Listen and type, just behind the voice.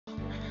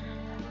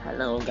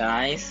Hello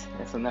guys,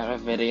 it's another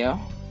video.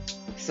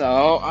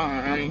 So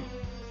I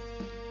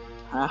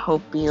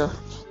hope you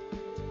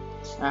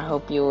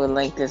will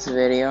like this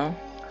video.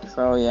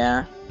 So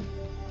yeah.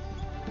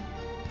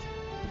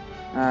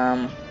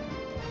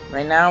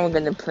 Right now we're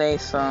gonna play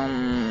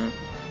some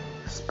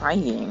spy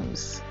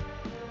games.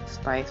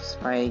 Spy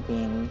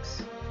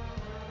games.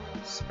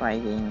 Spy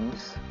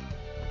games.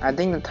 I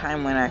think the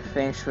time when I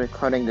finish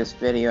recording this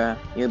video,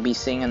 you'll be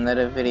seeing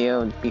another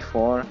video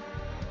before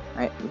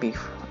or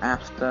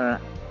after,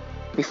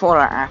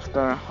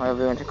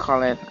 whatever you want to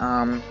call it,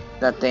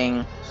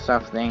 that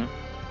stuff thing.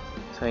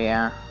 So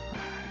yeah,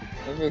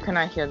 if you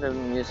cannot hear the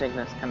music,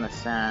 that's kind of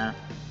sad,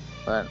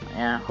 but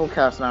yeah, who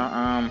cares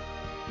now.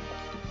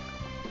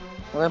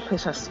 We're gonna play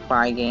some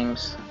spy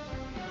games.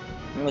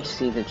 Let me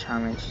see the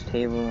challenge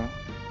table.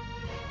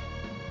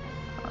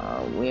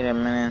 Wait a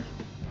minute.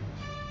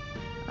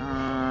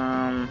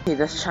 See,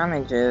 this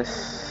challenge is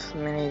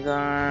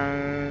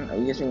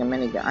minigun, using a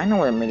minigun. I know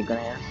what a minigun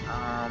is.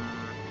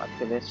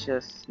 Okay, let's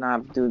just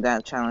not do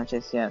that challenge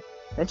just yet.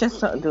 Let's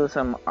just do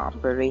some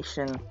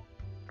Operation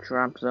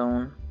Drop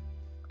Zone,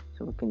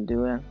 so we can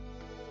do it.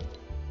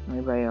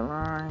 Anybody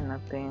alive?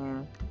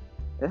 Nothing.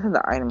 This is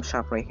the item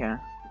shop right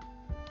here.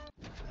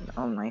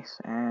 Oh, nice.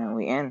 And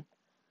we in.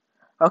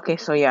 Okay,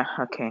 so yeah,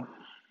 okay.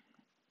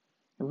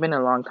 It's been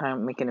a long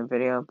time making a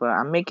video, but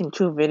I'm making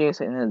 2 videos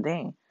in a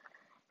day.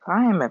 So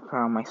I am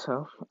proud of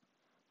myself.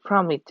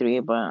 Probably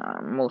 3,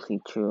 but mostly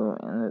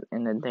 2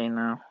 in a day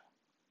now.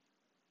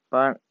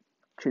 But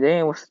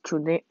today was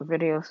 2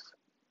 videos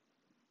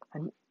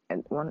in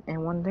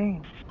one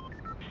day.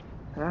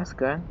 So that's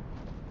good.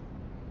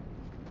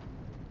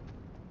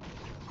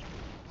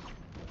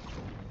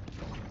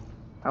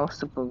 That was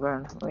super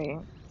good. Wait,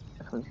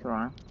 this was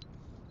wrong.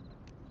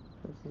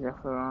 This is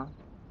definitely wrong.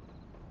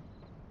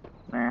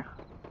 Nah.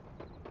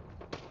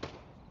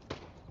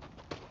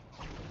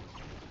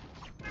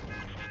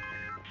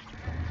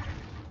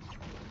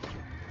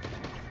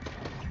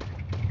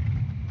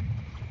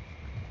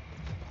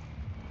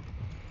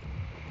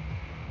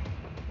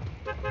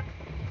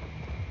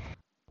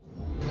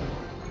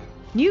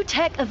 New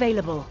tech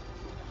available.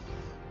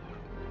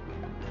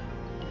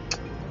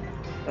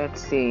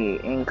 Let's see.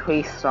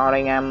 Increase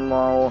starting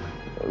ammo,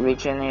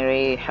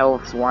 regenerate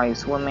health while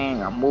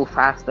swimming, or move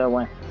faster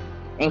when.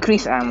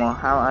 Increase ammo.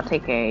 I'll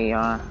take a.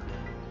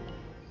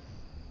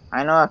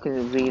 I know I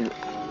could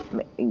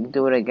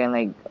do it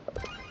again,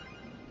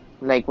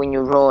 like when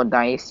you roll a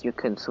dice, you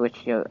could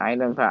switch your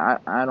items.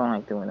 But I don't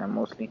like doing that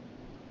mostly.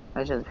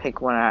 I just pick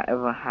what I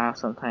ever have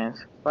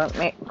sometimes. But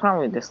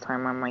probably this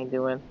time I might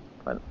do it.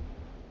 But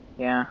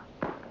yeah.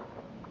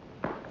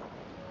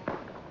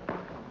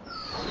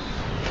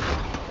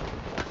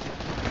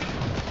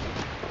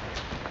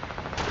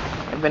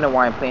 It's been a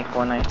while playing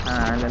Fortnite.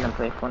 I didn't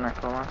play Fortnite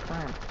for a long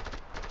time.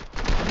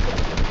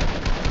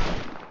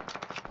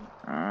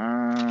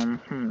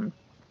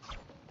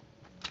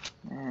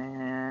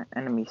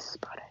 Enemy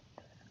spotted.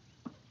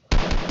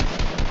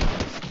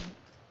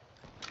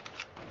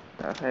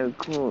 That's very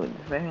good.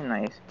 Very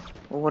nice.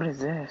 Well, what is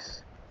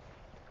this?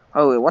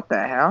 Oh wait, what the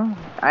hell?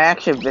 I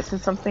actually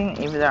visited something,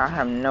 even though I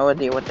have no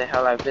idea what the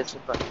hell I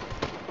visited. But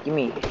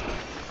gimme.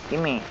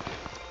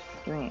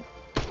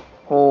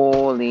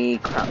 Holy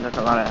crap! That's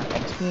a lot of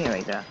XP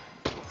right there.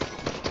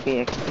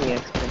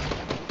 XP.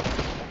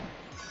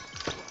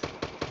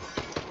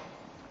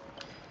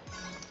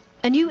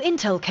 A new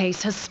intel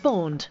case has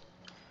spawned.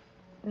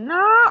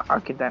 No!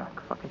 Okay, damn it.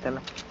 Fucking damn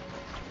it.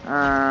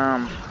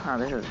 Oh,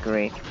 this is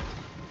great.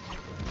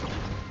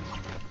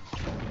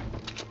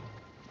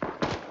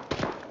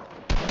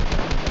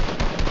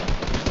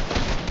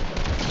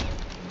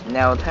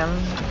 Nailed him.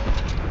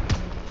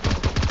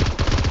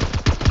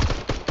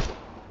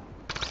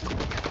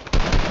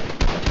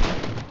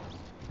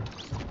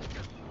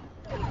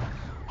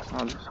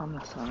 Oh, there's on the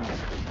side.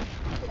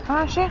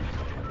 Oh shit!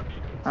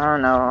 Oh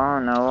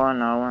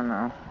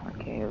no.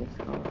 Okay, let's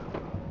go.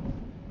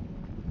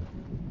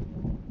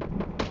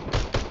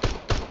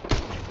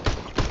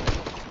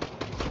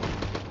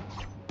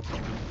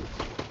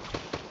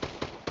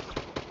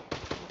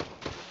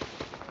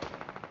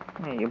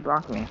 Hey, you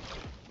blocked me.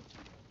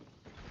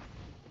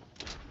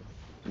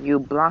 You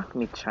blocked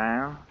me,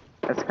 child.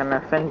 That's gonna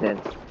offend it.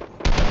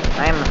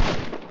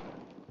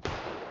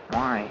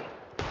 Why?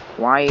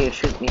 Why you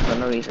shoot me for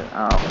no reason?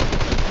 Oh.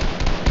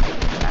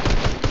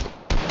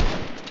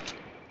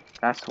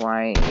 That's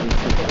why you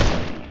shoot me.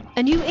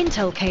 A new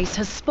intel case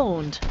has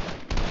spawned.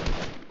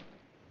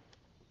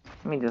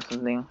 Let me do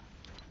something.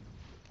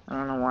 I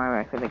don't know why, but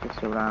I feel like it's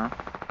too loud.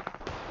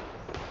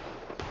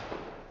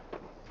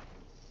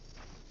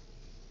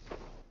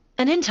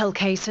 An intel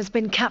case has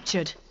been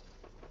captured.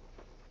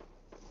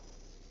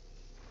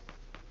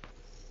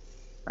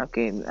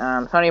 Okay,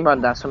 sorry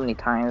about that so many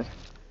times.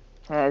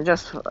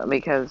 Just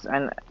because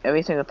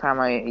every single time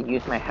I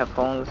use my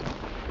headphones.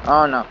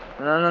 Oh no.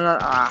 No.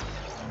 Ah.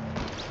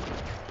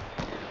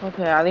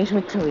 Okay, at least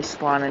we can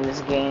respawn in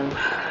this game.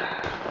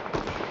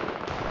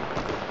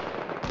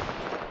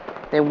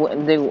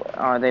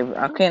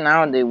 Okay,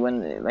 now they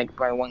win like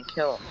by 1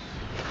 kill.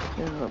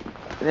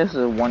 This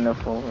is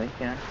wonderful right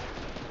here.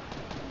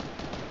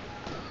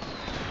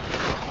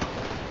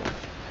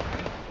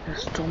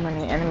 There's so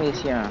many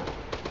enemies here.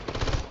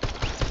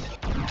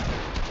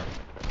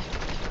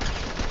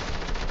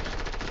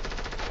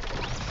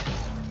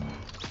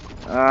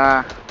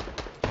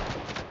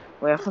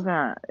 Wait, I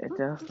forgot. It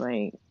does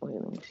like,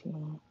 wait, let me see.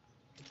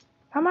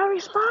 How am I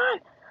respawn?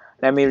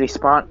 Let me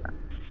respawn.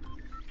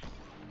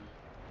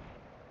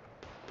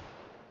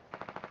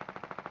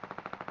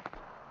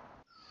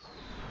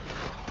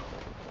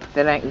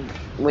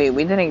 Wait,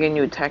 we didn't get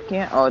new tech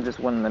yet? Oh, just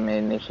one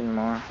elimination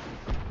more.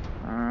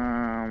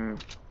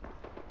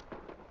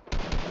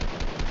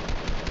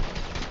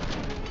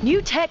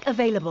 New tech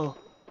available.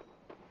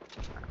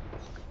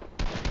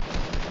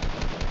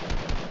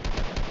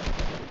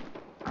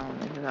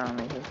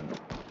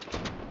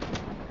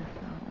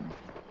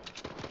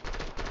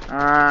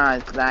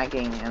 It's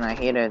lagging and I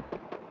hate it.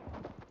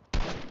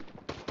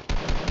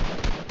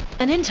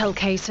 An intel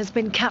case has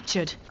been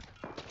captured.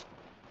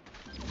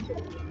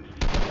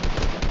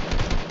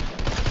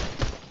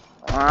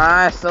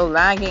 It's so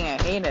lagging, I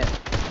hate it.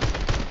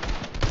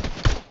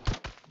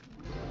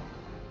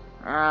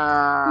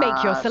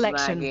 Make your It's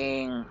selection.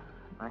 lagging.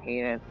 I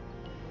hate it.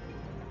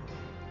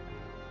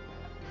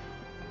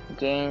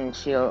 Gain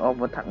shield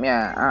over time.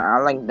 Yeah, I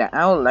like that.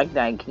 I would like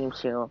that game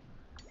shield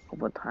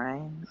over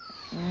time.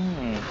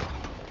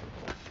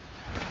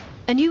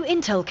 A new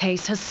intel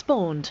case has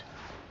spawned.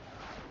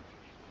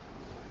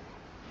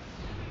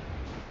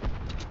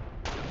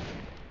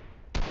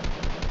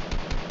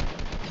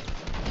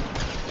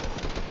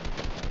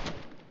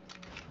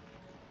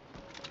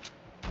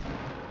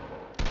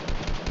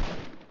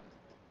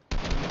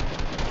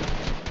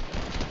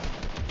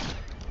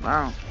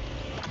 Wow.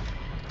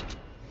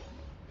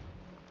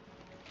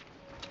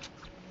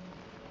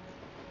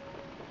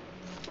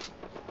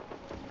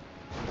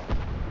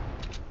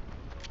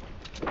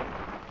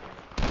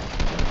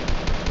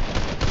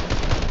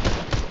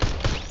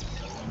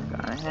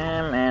 Got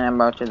him, and I'm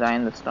about to die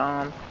in the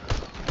storm.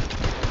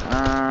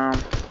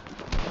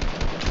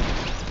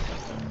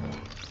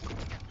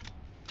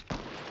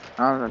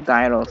 I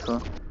died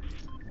also.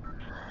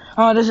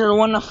 Oh, this is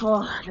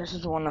wonderful. This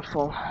is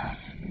wonderful.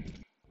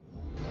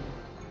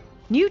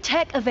 New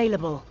tech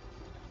available.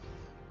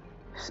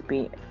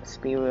 Speed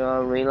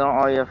reload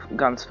all your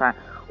guns fast.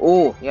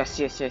 Oh, yes.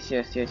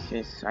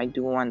 I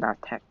do want that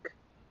tech.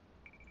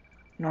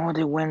 No,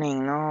 they're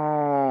winning. No,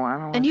 I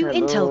don't A want new to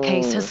intel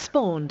case lose. has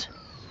spawned.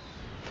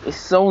 It's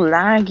so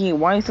laggy.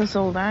 Why is it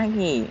so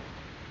laggy?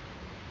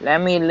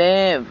 Let me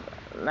live.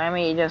 Let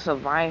me just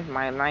survive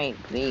my night,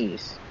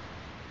 please.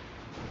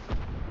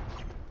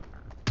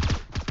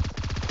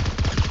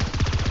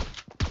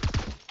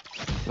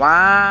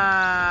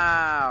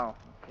 Wow.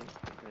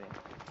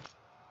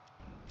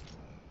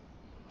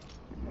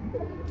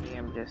 Okay,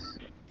 I'm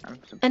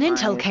surprised. An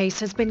intel case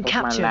has been with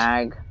captured. my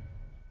lag.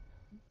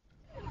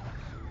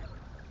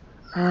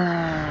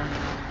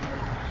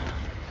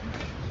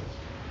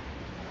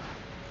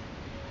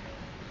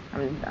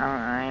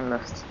 I'm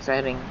the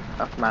setting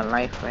of my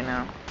life right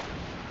now.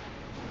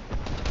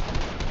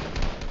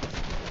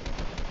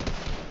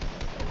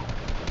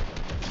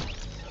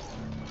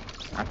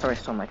 I thought I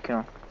stole my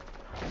kill.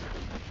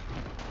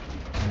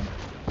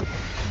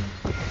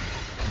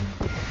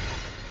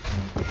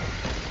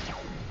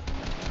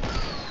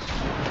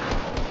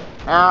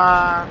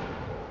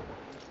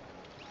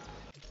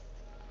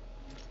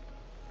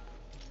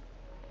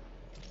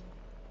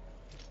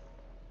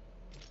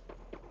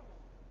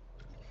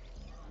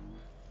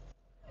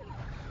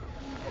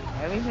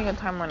 Every single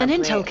time when An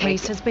intel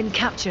case has been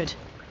captured.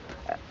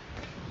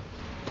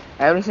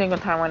 Every single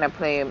time when I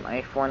play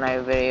my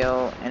Fortnite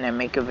video and I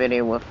make a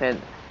video with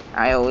it,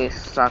 I always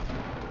suck.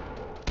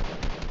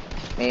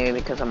 Maybe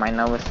because of my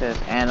nervousness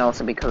and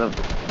also because of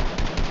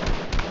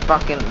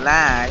fucking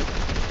lag.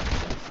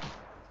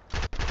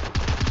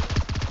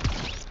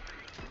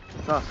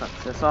 This all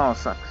sucks. This all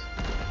sucks.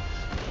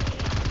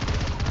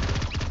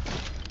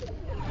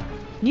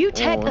 New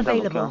tech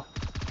available.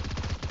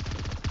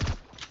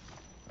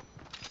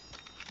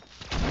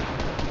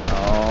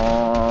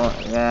 Oh,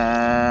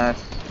 yes.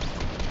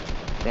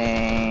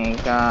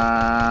 Thank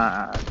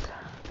God.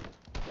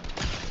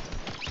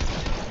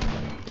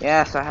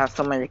 Yes, I have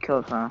so many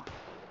kills now.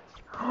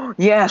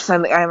 Yes, I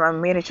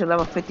made it to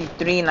level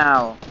 53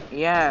 now.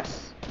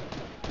 Yes.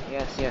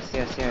 Yes.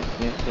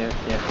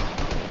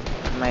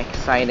 I'm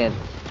excited.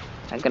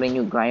 I got a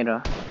new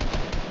glider.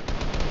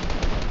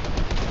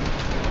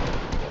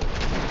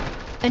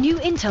 A new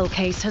intel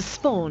case has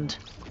spawned.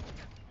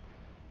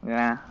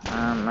 Yeah,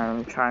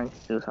 I'm trying to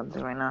do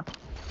something right now.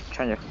 I'm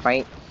trying to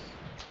fight.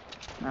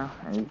 No,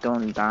 and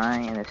don't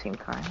die at the same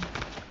time.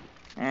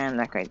 And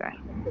that guy died.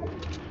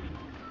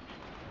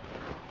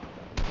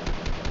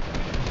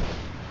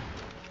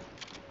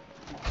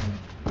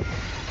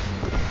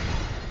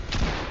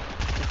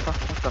 What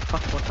the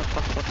fuck?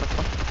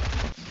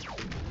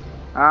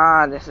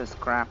 Ah, this is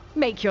crap.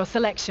 Make your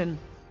selection.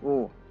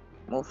 Ooh,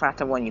 move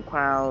faster when you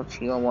crouch,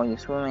 heal when you're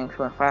swim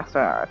faster.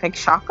 I take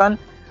shotgun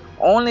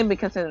only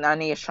because I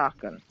need a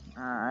shotgun.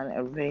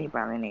 a very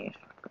bad name.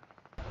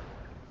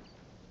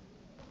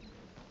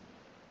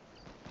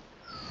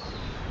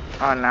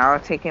 Oh, now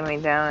it's taking me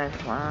down.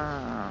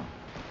 Wow.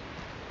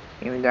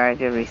 Even though I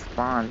did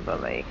respawn,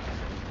 but like,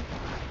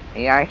 are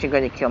you actually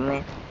going to kill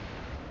me?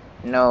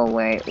 No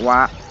way.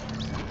 What?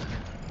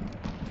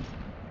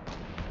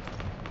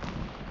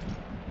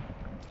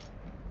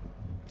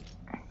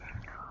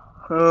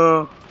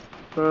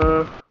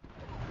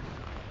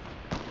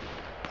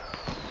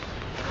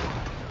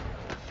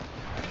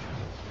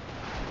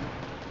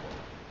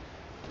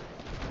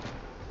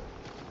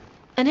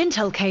 An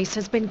intel case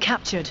has been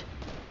captured.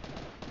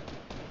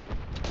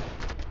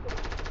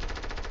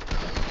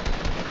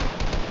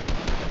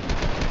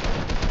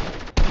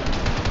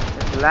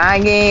 It's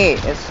laggy.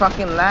 It's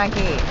fucking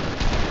laggy.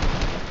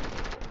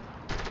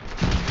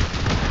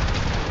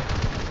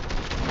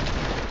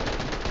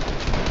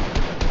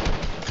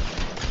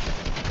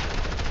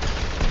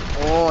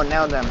 Oh,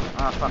 nailed them.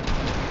 Oh, fuck.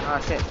 Oh,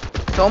 shit.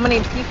 So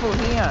many people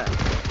here.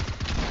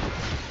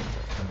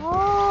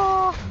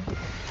 Oh,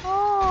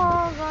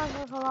 God,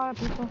 there's a lot of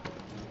people.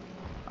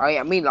 Oh,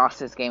 yeah, we lost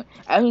this game.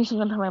 Every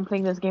single time I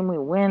play this game, we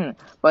win.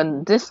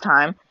 But this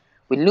time,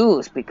 we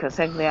lose because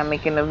technically I'm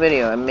making a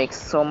video. It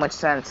makes so much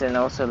sense and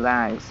also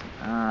lags.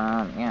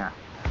 Yeah.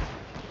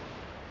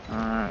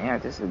 Yeah,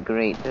 this is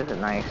great. This is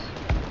nice.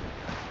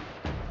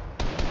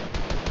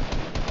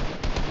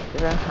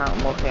 This is how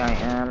mostly I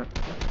am.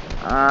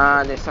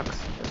 This sucks.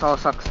 This all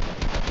sucks.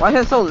 Why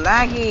is it so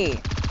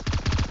laggy?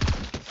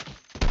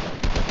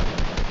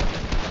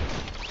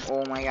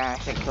 Oh my god, I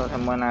should kill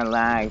him when I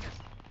lag.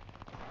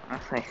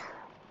 That's nice.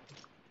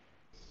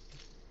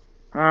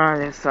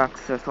 This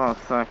sucks. This all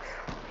sucks.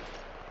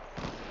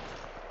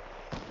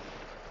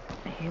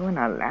 I hate when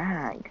I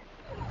lag.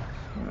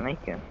 I don't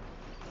like it.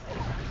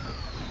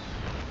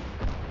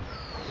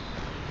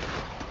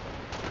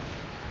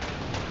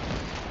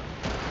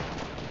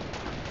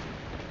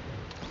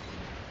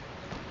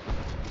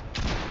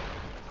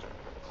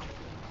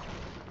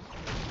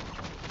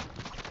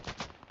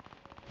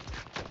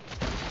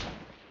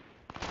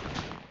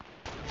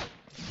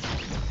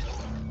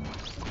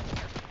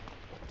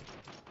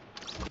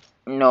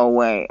 No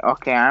way.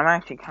 Okay, I'm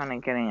actually kind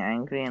of getting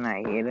angry and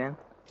I hate it.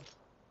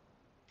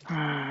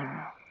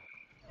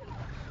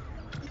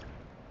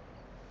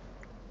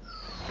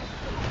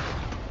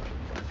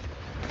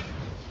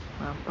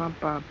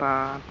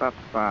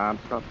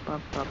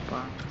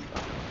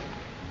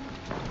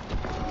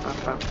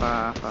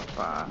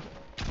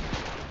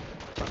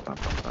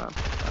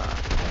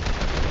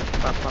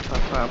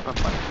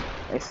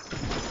 It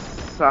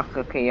sucks.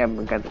 Okay, yeah,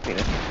 we got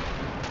defeated.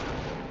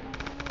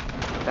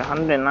 The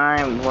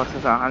 109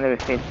 versus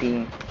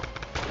 150.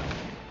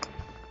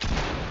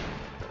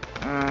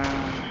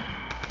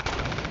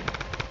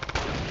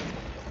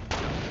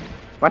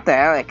 What the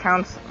hell? It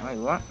counts. Like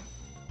what?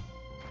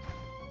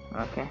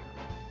 Okay.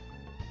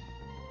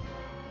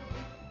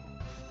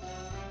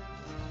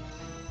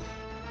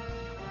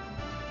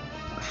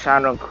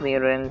 Shadow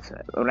clearance,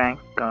 rank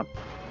up.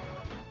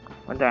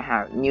 What do I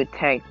have? New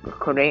tech.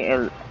 Create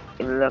a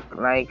look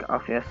like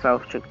of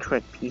yourself to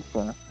trick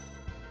people.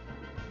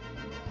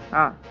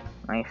 Ah,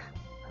 nice.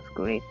 That's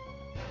great.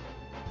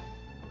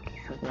 Okay,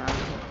 so now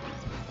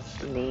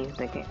leave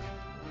the game.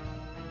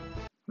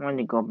 I want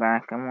to go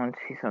back. I want to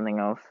see something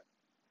else.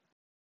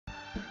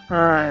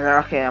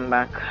 Okay, I'm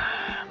back.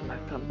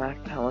 I'm back.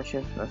 I was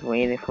just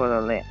waiting for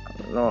the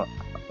load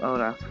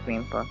that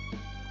screen, but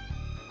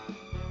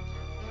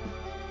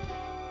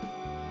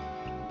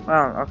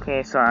well,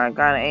 okay. So I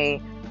got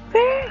a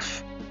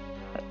fish.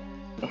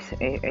 It's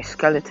a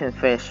skeleton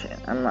fish.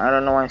 I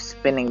don't know why I'm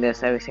spinning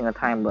this every single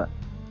time, but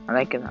I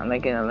like it. I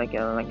like it. I like it.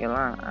 I like it a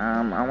lot.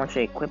 I want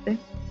to equip it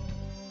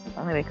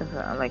only because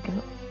I like it.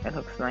 It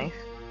looks nice.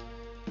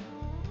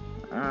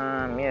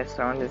 Yes,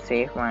 I want to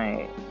save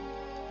my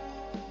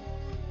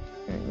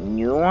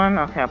new one.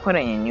 Okay, I'll put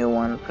in a new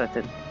one.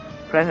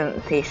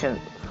 Presentation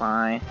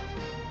fine.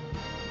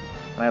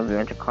 Whatever you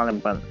want to call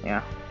it, but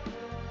yeah.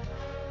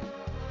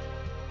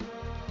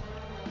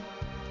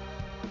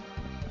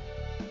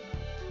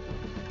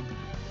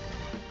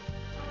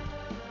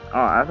 Oh,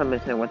 I was about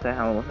to say, what the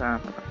hell was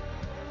that?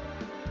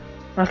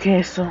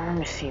 Okay, so let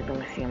me see.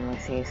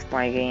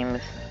 Scy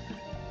Games.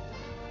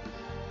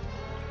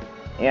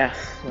 Yes,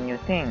 new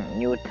thing,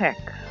 new tech.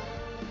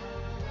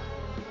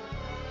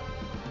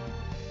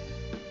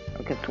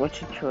 I can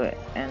switch it to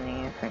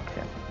any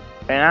section.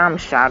 Right now I'm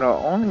Shadow,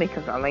 only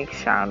because I like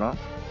Shadow.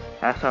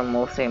 That's why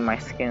mostly my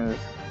skin's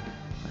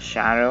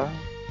Shadow.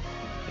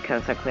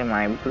 Because actually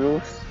my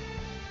Bruce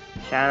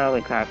Shadow,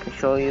 because I can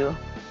show you.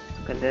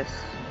 Look at this.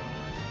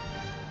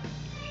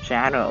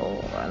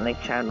 Shadow. I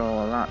like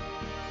Shadow a lot.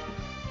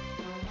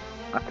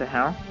 What the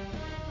hell?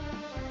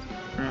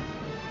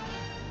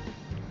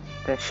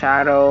 The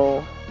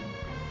Shadow.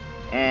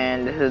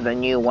 And this is the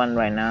new one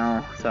right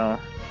now. So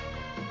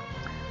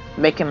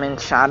make him in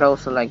Shadow.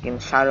 So like in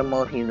Shadow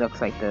mode he looks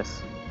like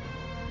this.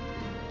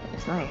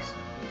 It's nice.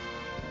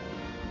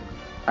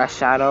 A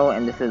Shadow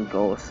and this is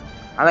Ghost.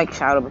 I like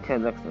Shadow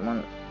because it looks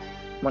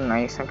more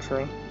nice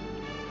actually.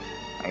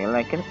 I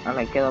like it. I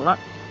like it a lot.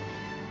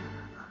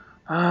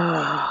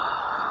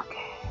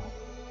 Okay.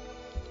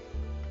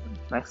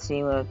 Let's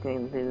see what I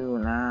can do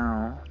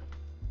now.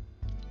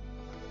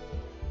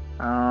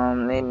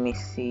 Let me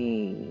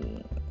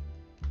see.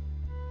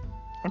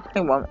 Let's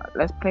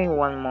play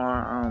one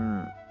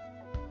more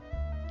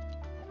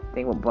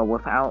thing, but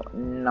without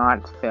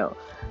not fail.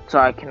 So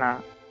I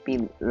cannot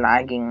be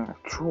lagging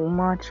too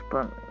much,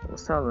 but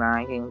still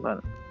lagging,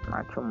 but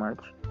not too much.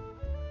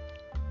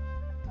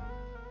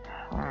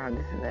 Wow,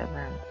 this is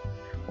advanced.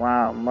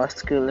 Wow,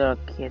 muscular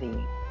kitty.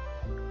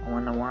 I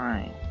wonder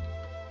why.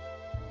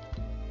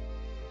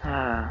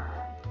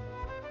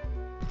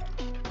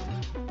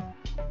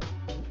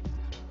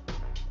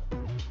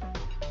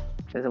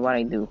 This is what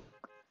I do.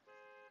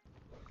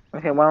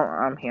 Okay, well,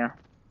 I'm here.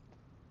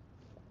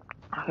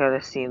 Okay,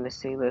 let's see what to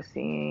do.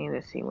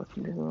 See what to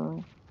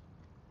do.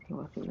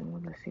 Let's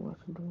see what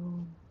to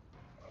do.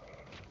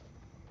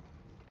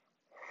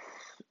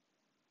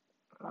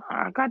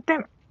 God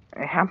damn it.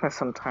 It happens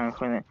sometimes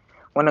when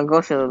it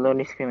goes to the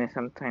loading screen. It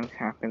sometimes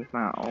happens,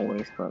 not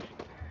always, but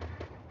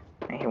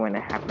I hate when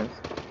it happens.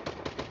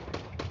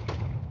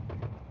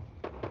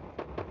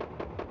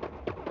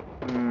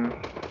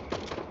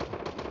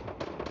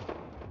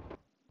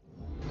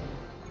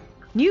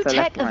 New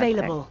tech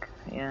available. Tech.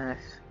 Yes.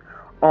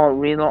 Oh,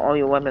 reload all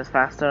your weapons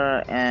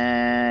faster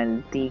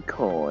and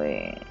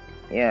decoy.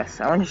 Yes,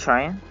 I want to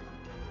try it.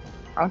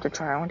 I want to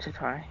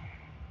try.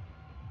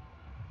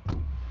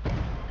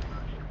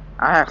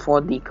 I have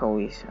 4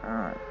 decoys.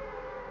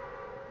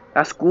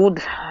 That's good.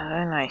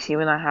 Very nice.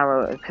 Even I have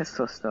a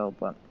pistol still,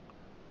 but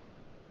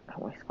I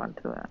always want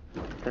to do that.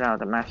 Get out of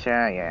the match.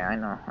 Yeah, I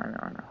know.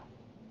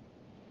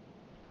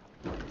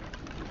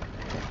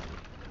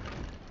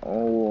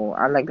 Oh,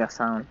 I like that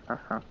sound. That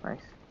sounds nice.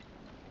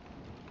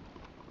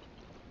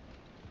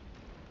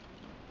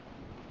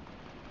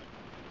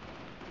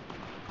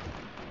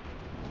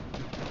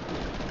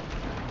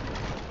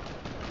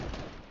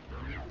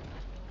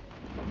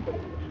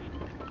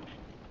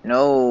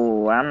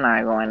 No, I'm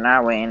not going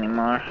that way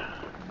anymore.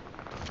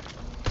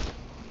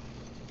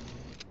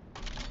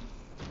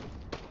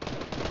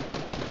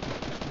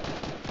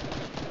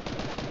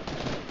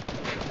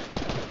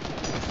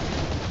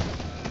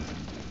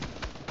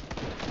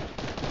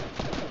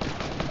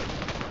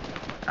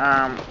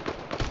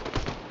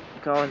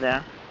 Go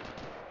there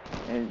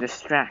and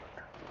distract.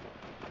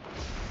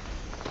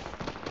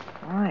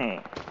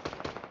 Why?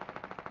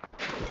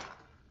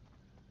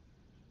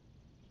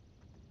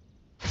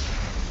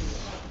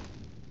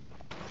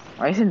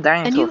 Why is it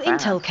dying so fast? A new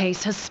intel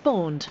case has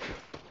spawned.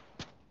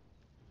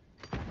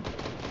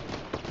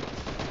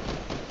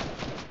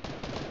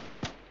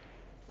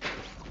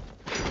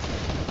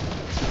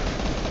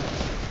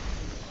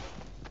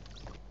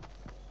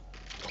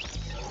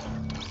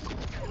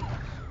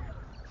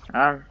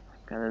 I'm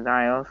gonna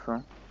die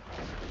also.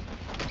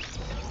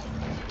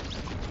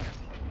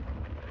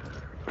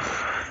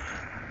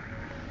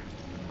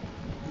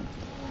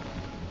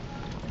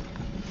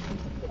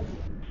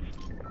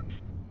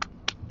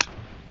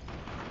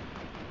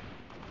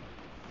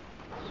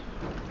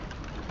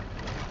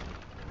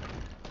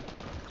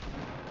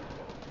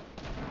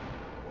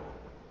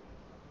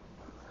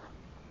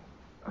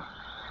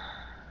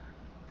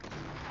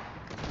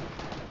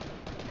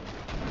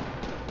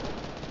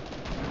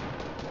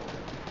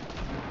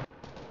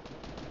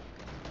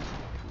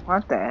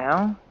 What the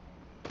hell?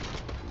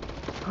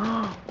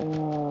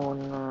 Oh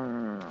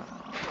no.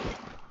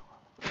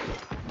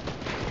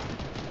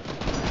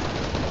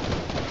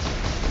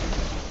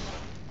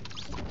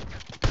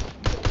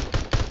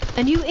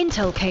 A new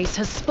intel case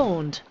has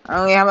spawned. I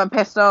only have a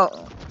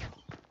pistol.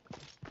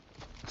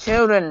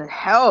 Children,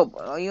 help!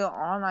 Are you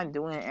all not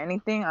doing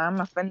anything?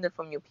 I'm offended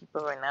from you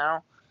people right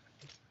now.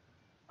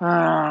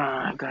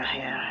 Oh god,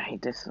 yeah, I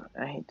hate this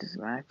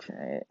match.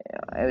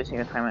 Every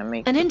single time I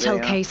make An the intel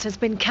video. case has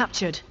been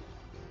captured.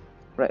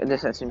 Right,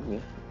 this SMG.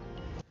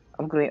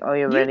 Upgrade all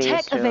your New ready.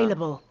 tech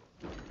available.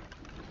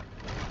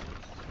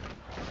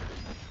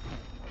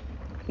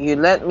 You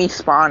let me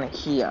spawn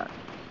here.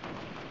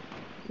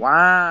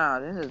 Wow,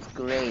 this is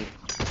great.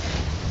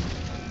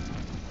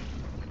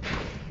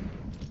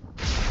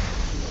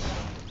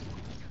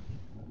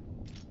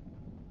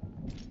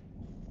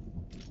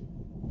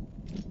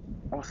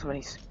 Oh,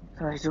 somebody's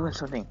doing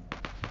something.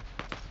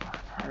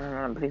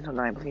 No, please don't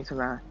die.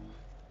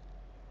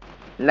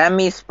 Let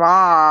me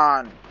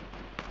spawn.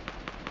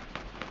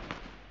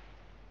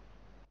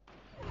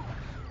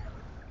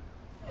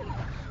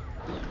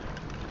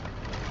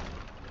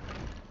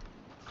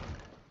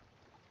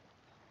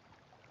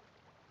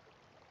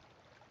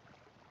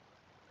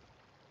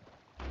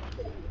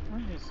 Why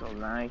is it so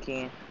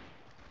laggy?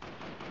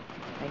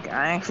 Like,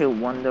 I actually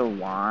wonder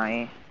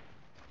why.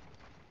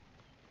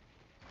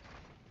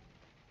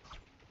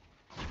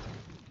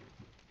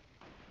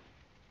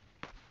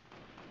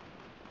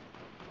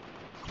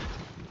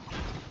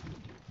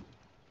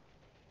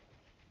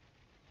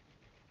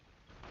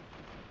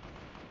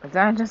 Is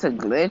that just a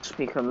glitch?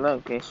 Because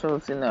look, it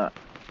shows in the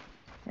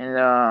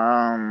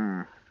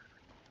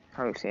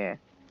how do you say it?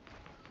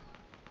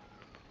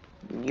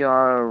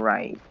 You're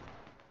right.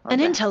 An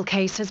Okay. intel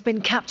case has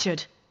been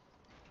captured.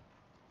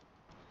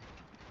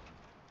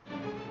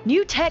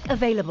 New tech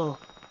available.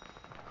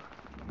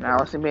 Now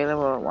it's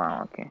available.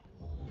 Wow. Okay.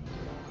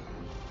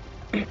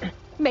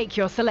 Make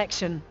your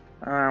selection.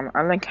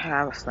 I like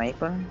have a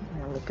sniper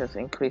because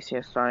increase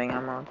your starting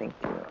ammo. Thank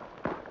you.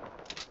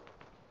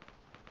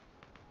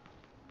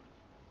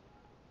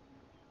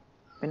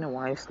 Been a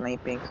while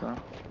sniping, so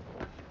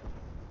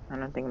I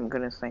don't think I'm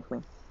good at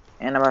sniping.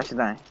 And I'm about to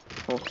die.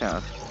 Full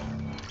chaos.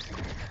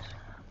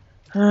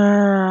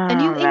 A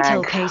new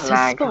intel Lag, case has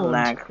lag, spawned.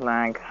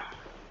 lag.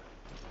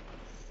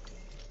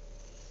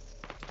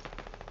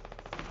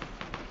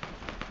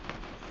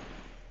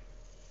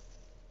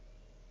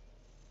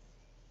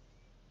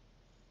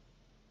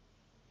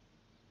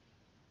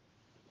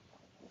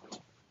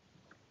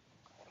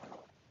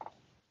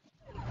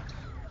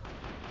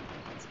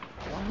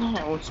 Why not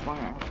I would spawn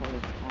after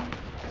this spawn?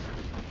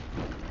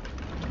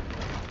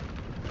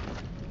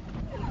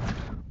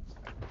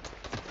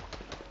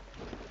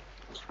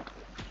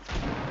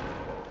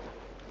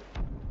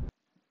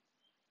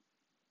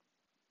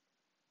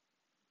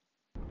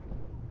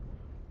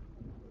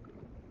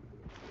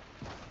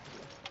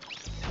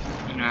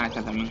 Ah,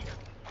 ito naman.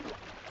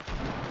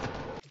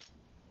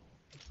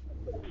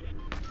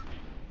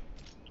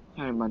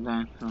 Sorry about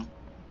that. So.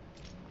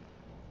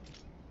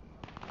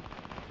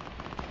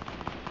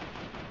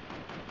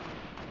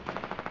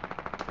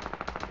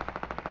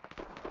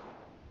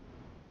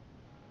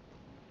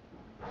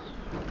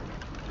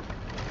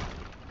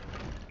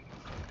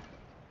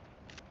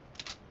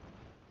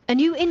 A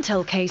new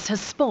intel case has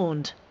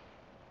spawned.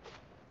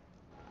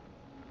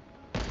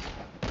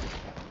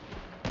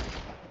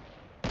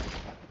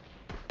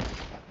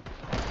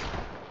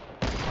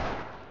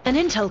 An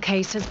intel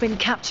case has been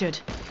captured.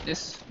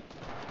 This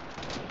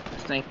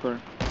sniper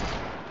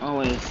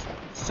always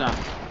suck.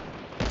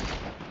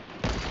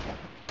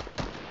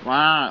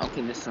 Wow,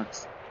 okay, this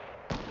sucks.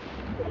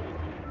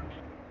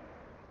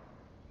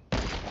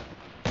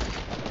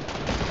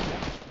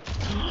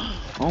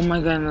 Oh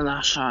my god, the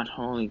last shot.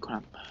 Holy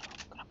crap.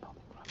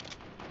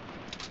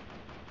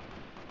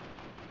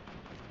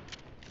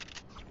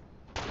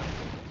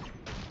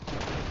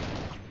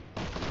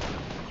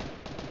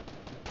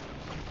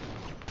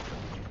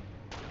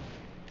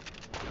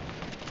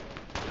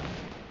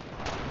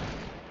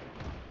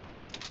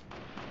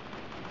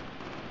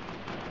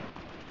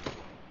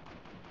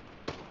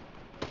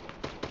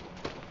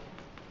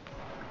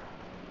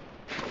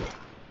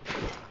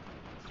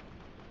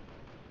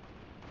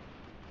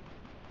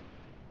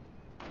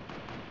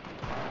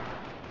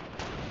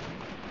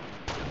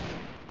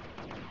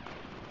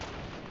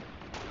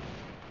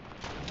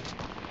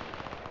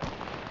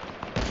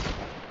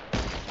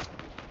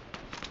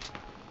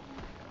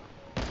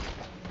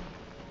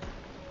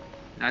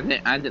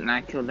 I did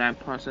not kill that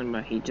person,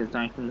 but he just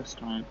died from the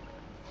storm.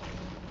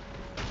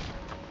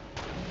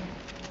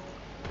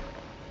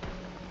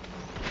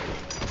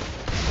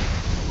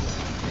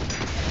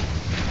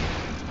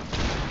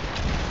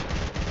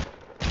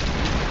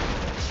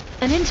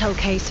 An intel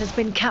case has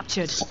been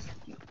captured.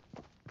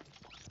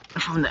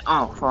 From the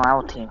for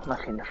our team.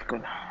 Okay, that's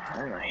good.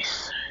 Very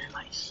nice.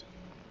 Very nice.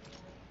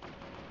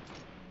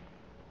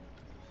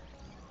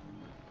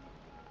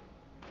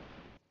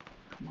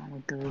 Come on,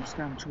 we can reach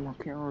down 2 more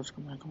kills.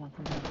 Come on.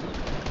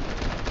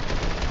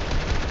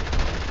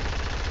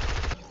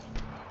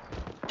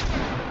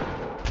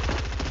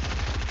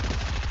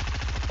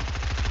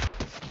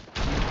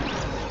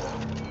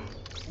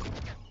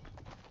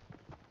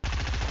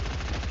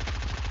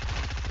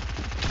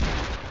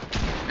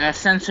 That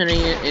sensory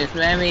is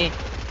very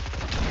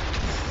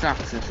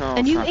sucks. It's all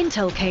A new sucks.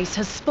 intel case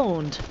has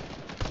spawned.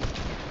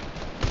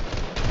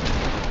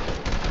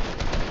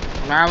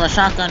 I have a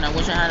shotgun. I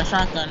wish I had a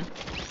shotgun.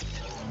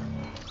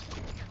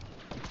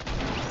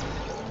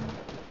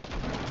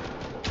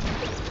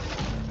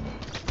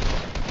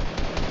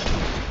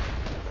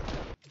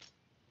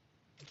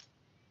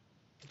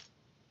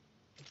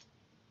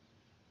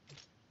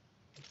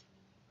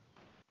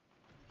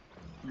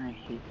 I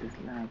hate this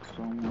lag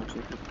so much.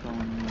 This is so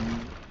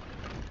annoying.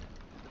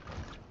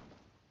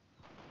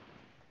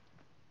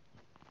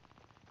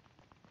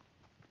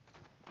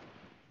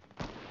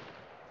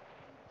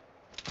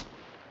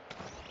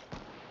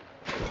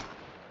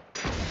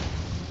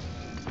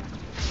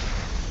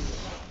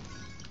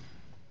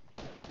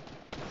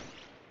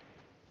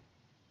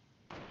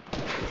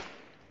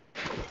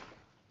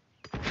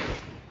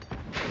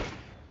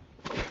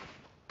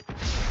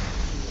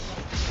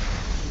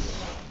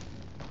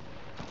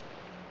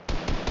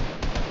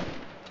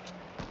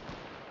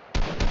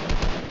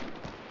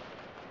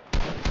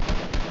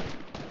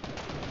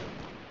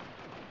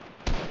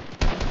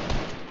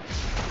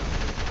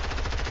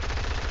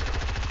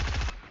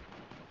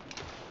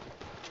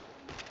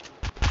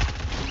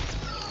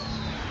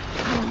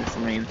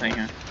 Main thing.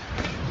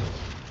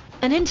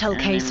 An intel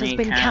case has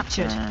been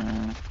captured.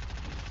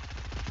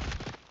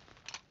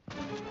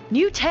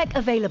 New tech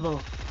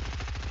available.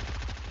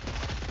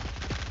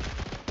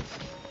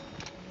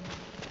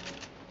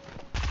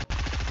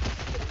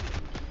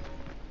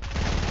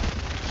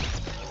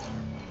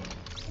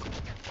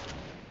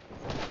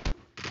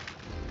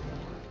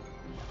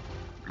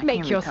 I Make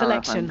can't your even tell if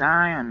I selection.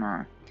 die or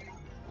not.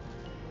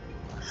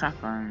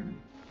 Shotgun.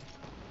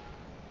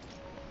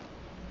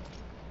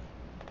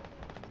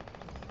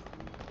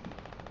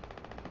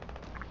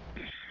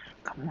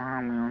 Come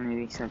on, we only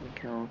need 7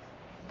 kills.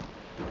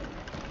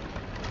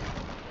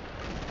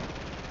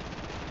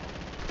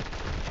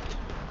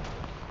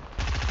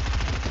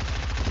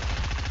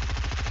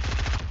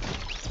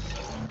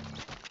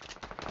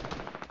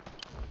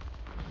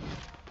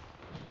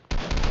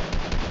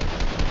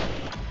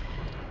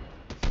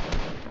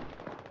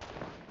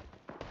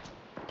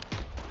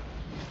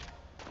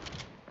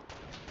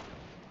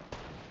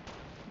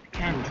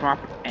 Can't drop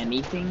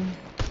anything.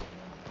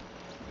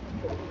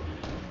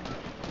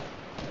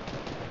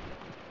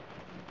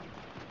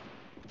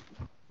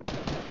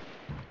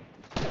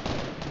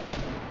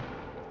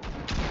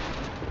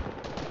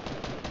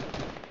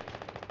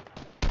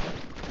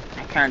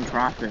 I can't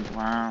drop it.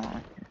 Wow.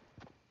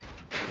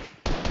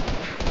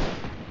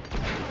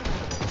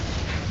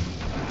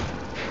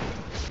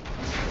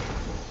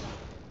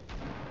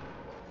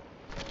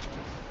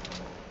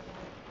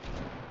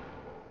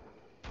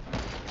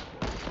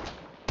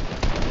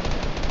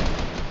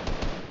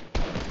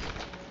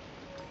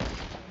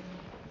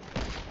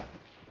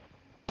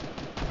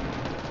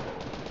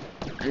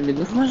 The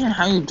good question: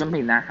 how are you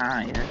jumping that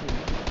high?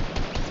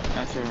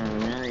 That's a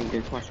really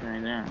good question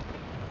right there.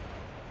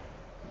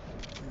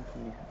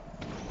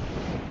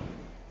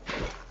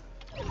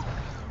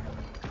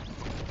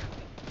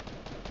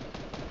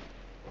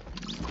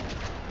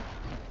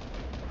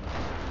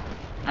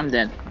 I'm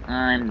dead.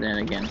 I'm dead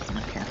again.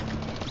 Okay.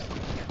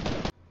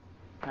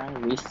 Can I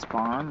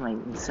respawn, like,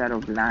 instead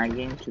of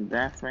lagging to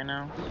death right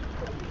now?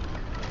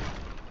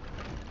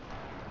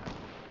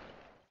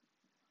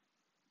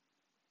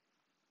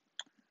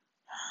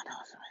 That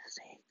was a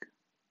mistake.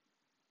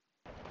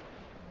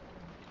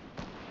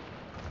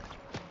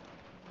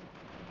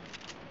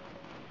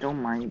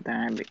 Don't mind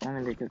that, but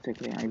only because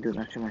technically I do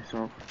that to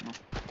myself. No.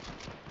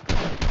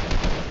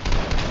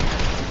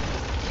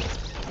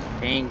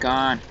 Thank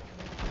God.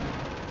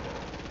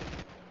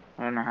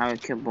 I don't know how I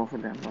killed both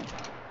of them, but...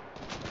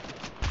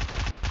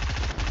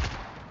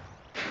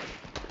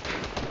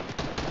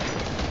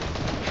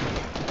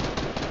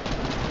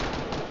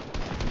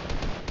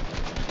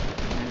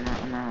 I'm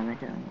not gonna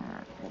make it. I'm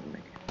not gonna make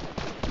it.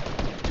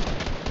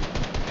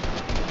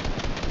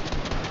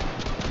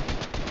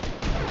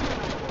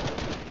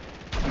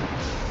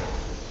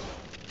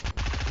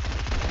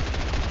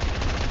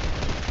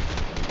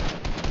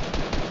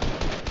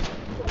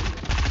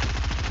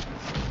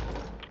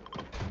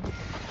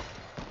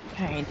 I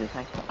hate this.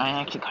 I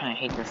actually kind of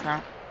hate this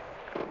now.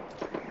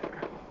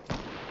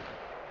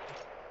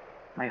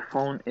 My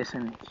phone is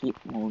in heat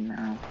mode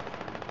now.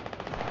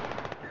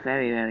 It's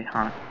very, very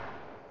hot.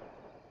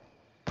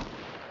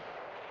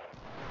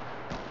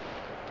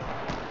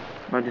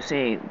 But to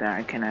say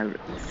that can I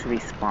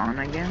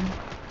respawn again?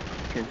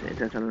 Because it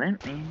doesn't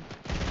let me.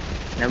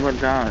 Never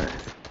does.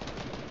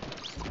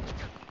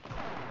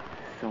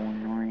 So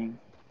annoying.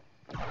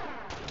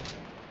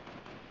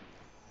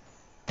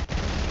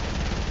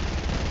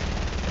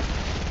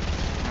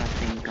 Oh,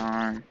 thank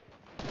God.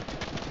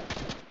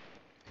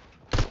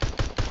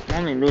 I'm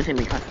only losing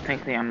because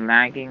technically I'm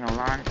lagging a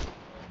lot.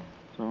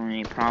 It's the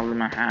only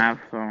problem I have,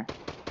 so...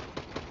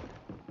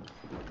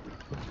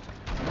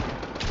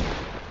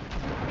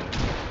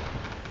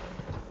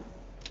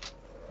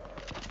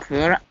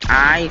 Clear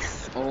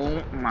eyes!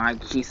 Oh my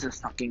Jesus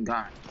fucking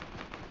God.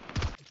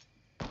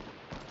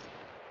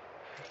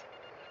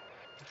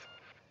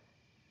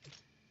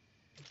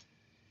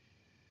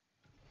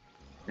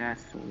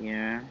 That's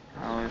weird.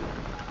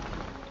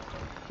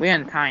 We're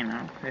in time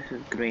now. This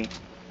is great.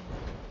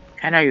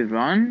 Can I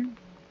run?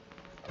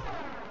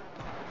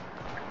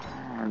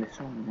 Oh, it's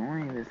so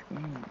annoying, this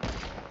game.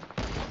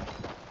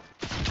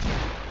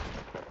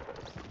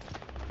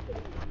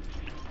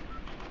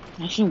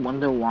 I actually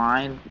wonder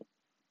why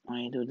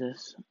I do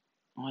this.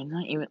 Oh, I'm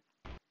not even...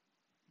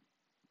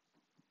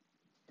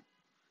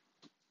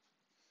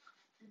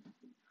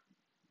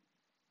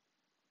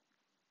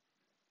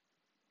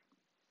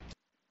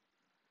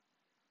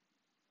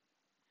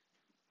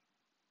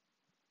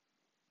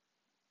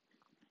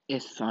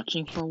 Is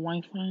searching for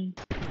Wi-Fi?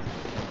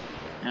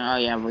 Oh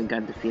yeah, we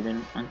got defeated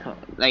until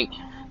like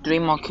 3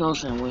 more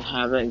kills and we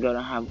have it. Got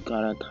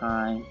a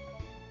tie.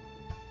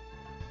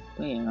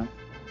 But yeah.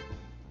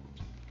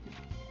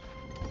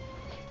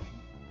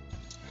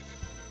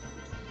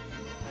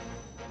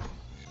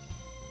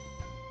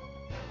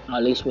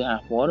 At least we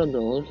have 4 of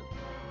those.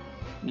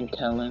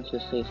 Intelligence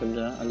just says up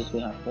there. At least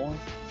we have 4.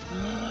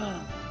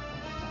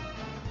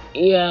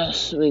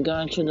 Yes, we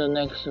got to the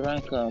next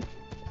rank up.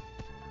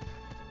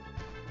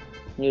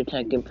 New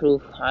tech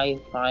improve high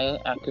fire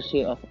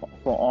accuracy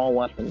for all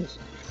weapons.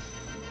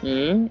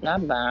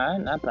 Not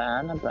bad, not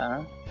bad, not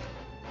bad.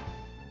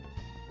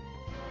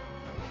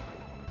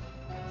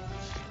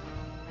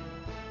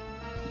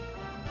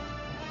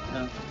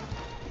 No.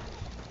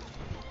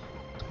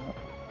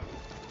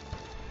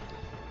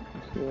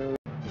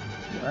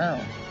 Well,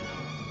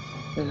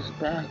 this is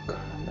back.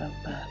 I'm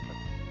back.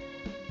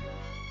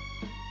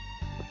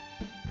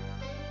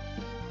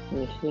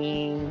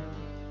 Machine.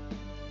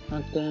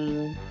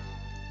 Nothing.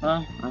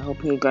 Well, I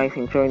hope you guys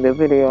enjoyed the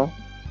video.